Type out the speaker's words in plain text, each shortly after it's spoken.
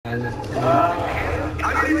It's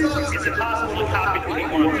impossible to copy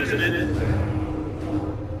 21, isn't it?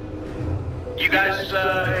 You guys,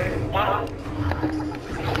 want?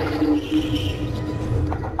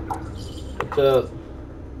 What's up?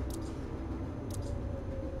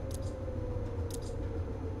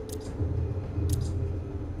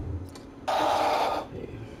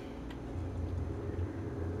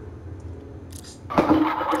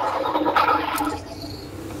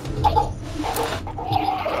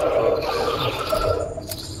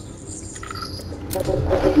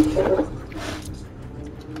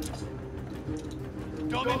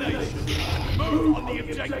 Domination. Move on the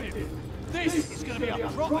objective. This is going to be a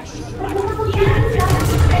proper showdown.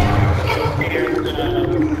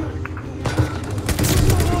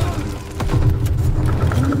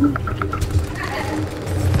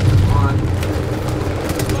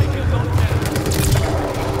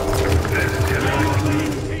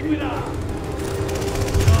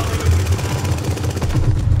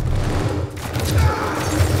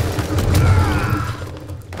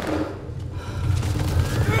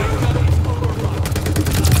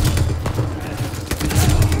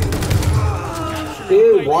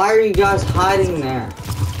 Dude, why are you guys hiding there?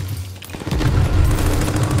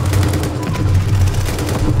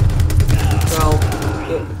 Bro,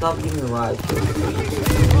 stop giving me rides.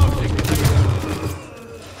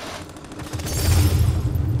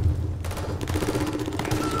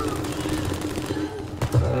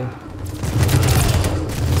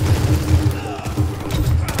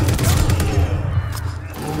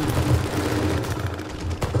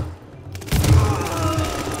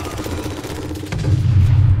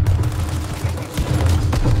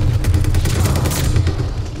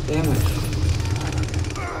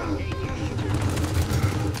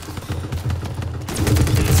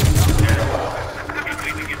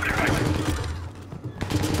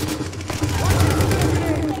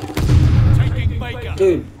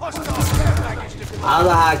 Dude, I don't know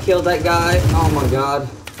how I killed that guy. Oh my god.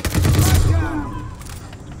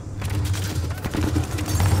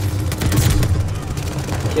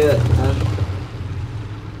 Shit, man.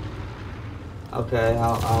 Okay,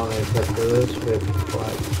 I'll need to cut through this quick.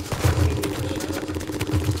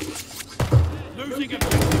 Losing it.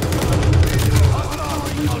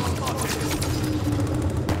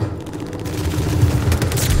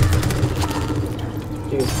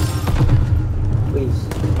 Dude. Please.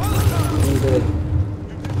 I'm good.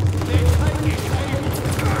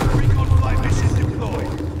 Recon flight mission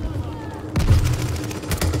deployed.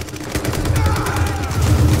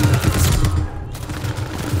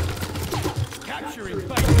 Capturing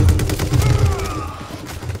base.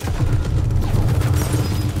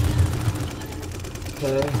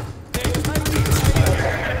 Okay.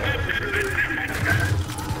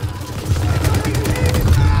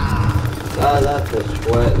 God, that's a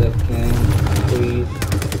sweat that came. Please.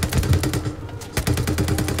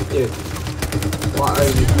 Dude, why are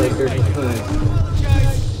you fakers doing?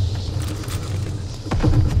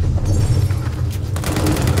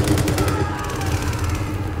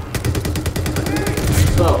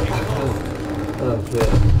 Oh shit.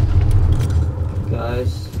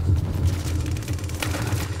 Guys.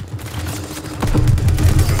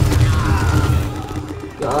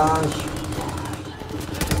 Gosh.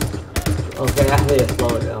 Okay, I need to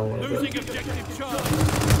slow it down a little bit. Losing objective charge.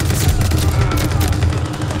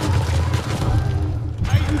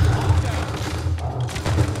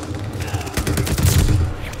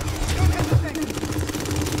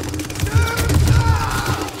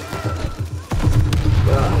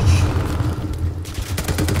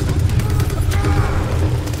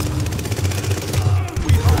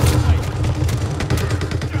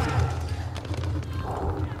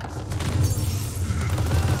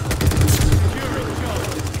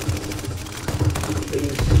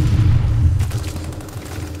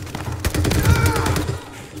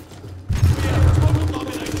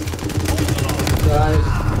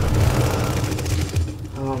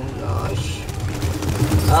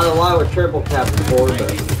 I don't know why we're triple tapping forward,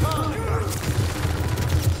 but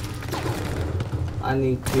I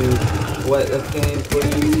need to wet this game,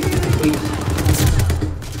 please. Please.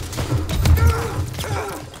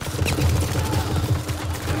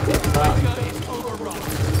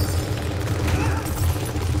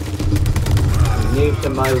 I knew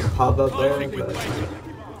somebody would pop up there, but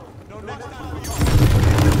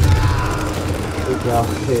good job,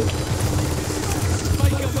 kid.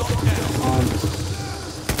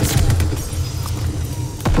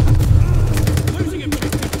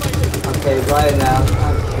 Okay, right now, I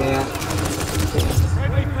can't.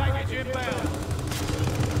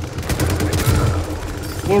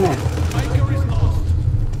 Damn it.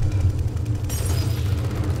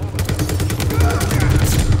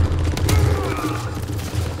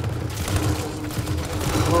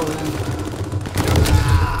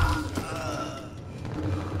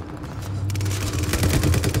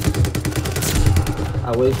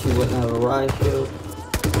 wish you wouldn't have a riot shield.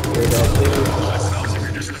 Hear that too.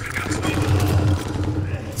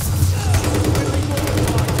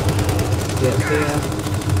 Get here.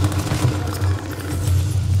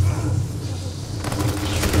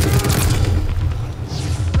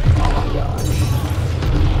 Oh my gosh.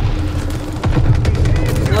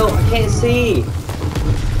 No, I can't see.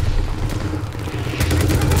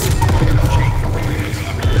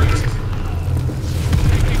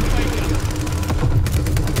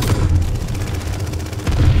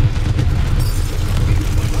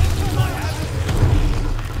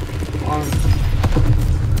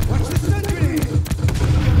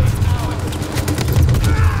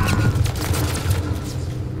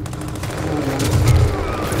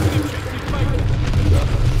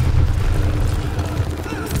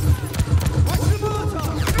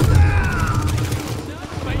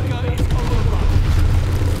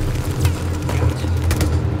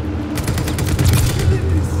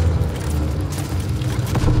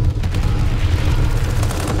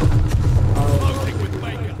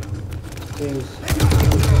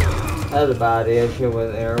 That's about the issue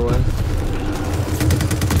with airway.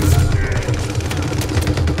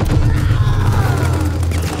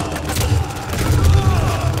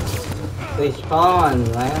 They spawn,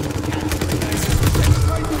 man.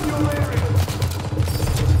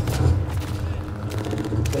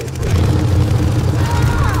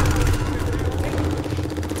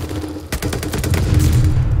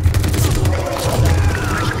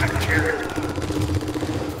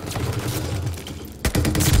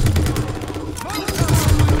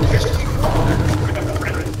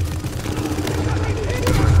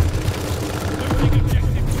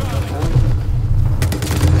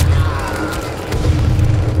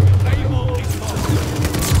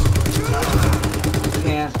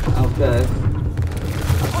 Okay.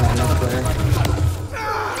 Okay, that's clear.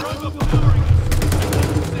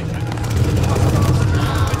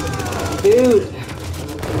 Dude!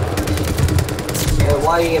 Yeah,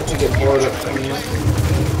 why do you have to get bored of so much?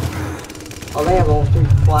 Oh, they have all 3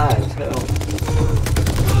 flags, hell.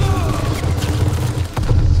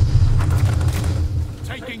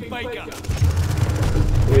 Taking Baker.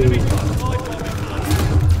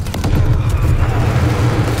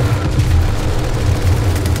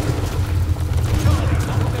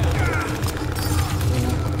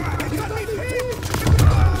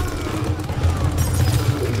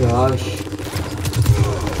 Gosh.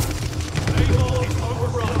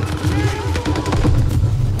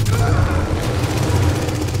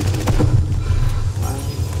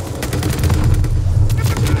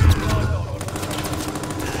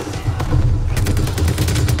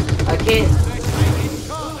 I can't.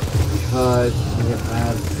 I get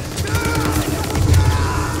mad.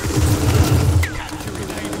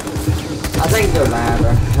 I think they're mad,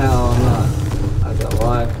 or hell I'm not. I don't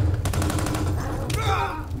lie.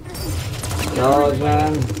 Dogs,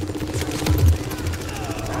 man.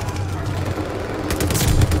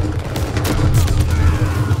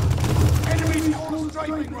 Enemy on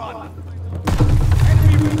strafing run.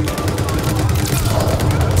 Enemy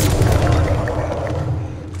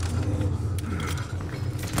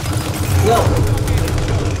No.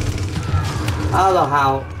 I don't know how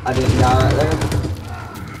I didn't die right there.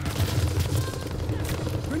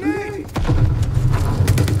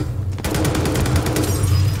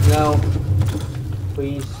 No.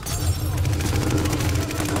 Please.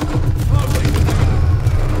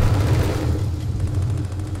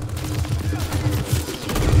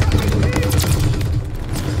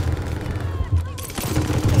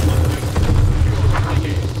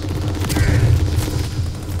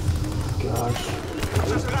 Gosh.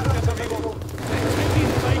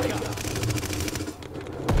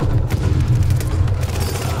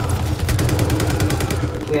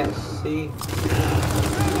 Can't see.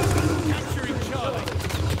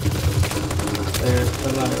 There's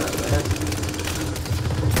somebody right there.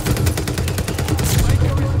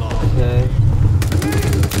 Okay.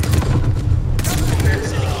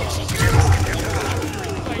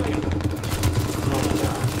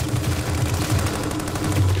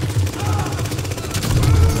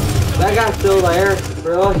 That guy's still there,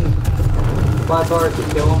 really? 5 bars to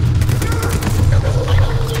kill him.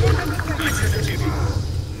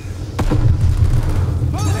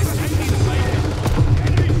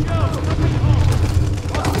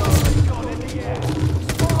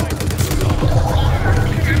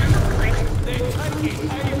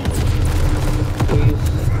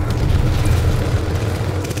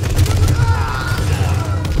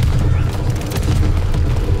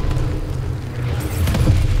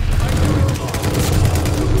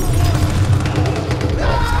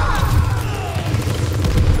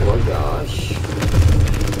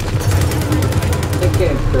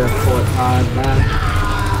 can't stress what time, man.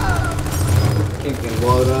 You can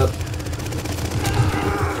load up.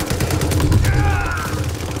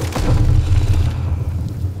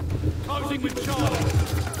 Closing with Charlie.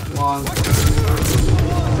 Come on.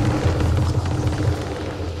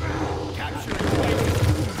 Capture it, Wake.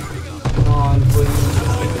 Come on, please.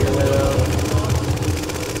 Get it up.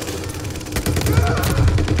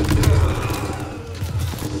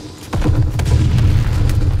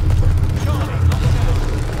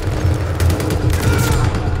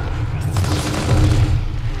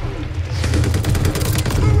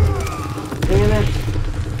 Damn it.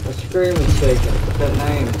 The screen is shaking. What's that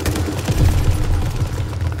name?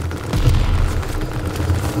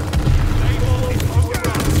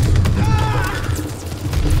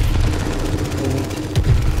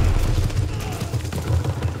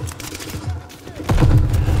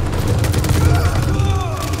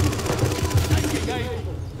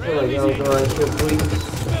 Please.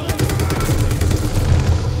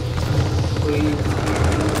 Please.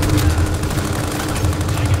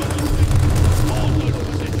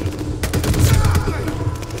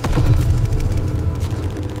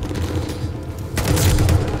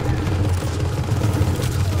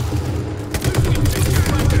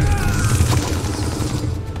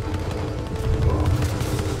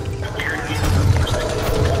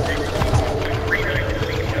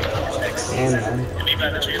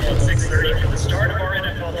 The start of our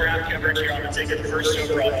NFL draft coverage here on the ticket. The first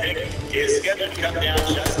overall pick is scheduled to come down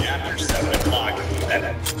just after 7 o'clock.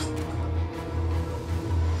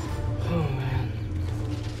 Oh, man.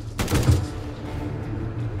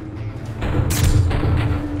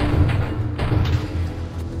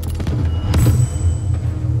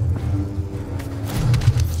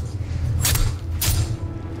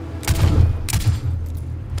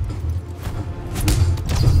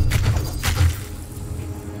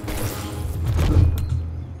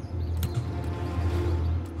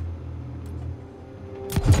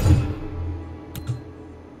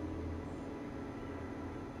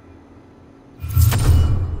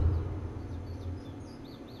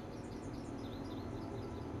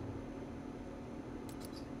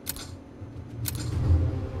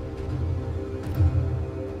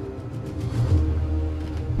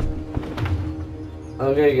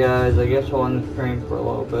 Okay guys, I guess I'll end the stream for a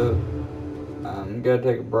little bit. I'm gonna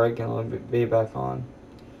take a break and I'll be back on.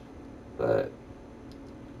 But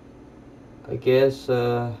I guess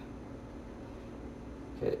catch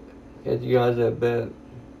you guys in a bit.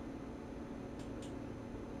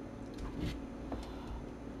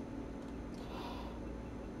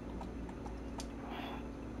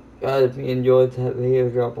 Guys, if you enjoyed that video,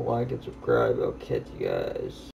 drop a like and subscribe. I'll catch you guys.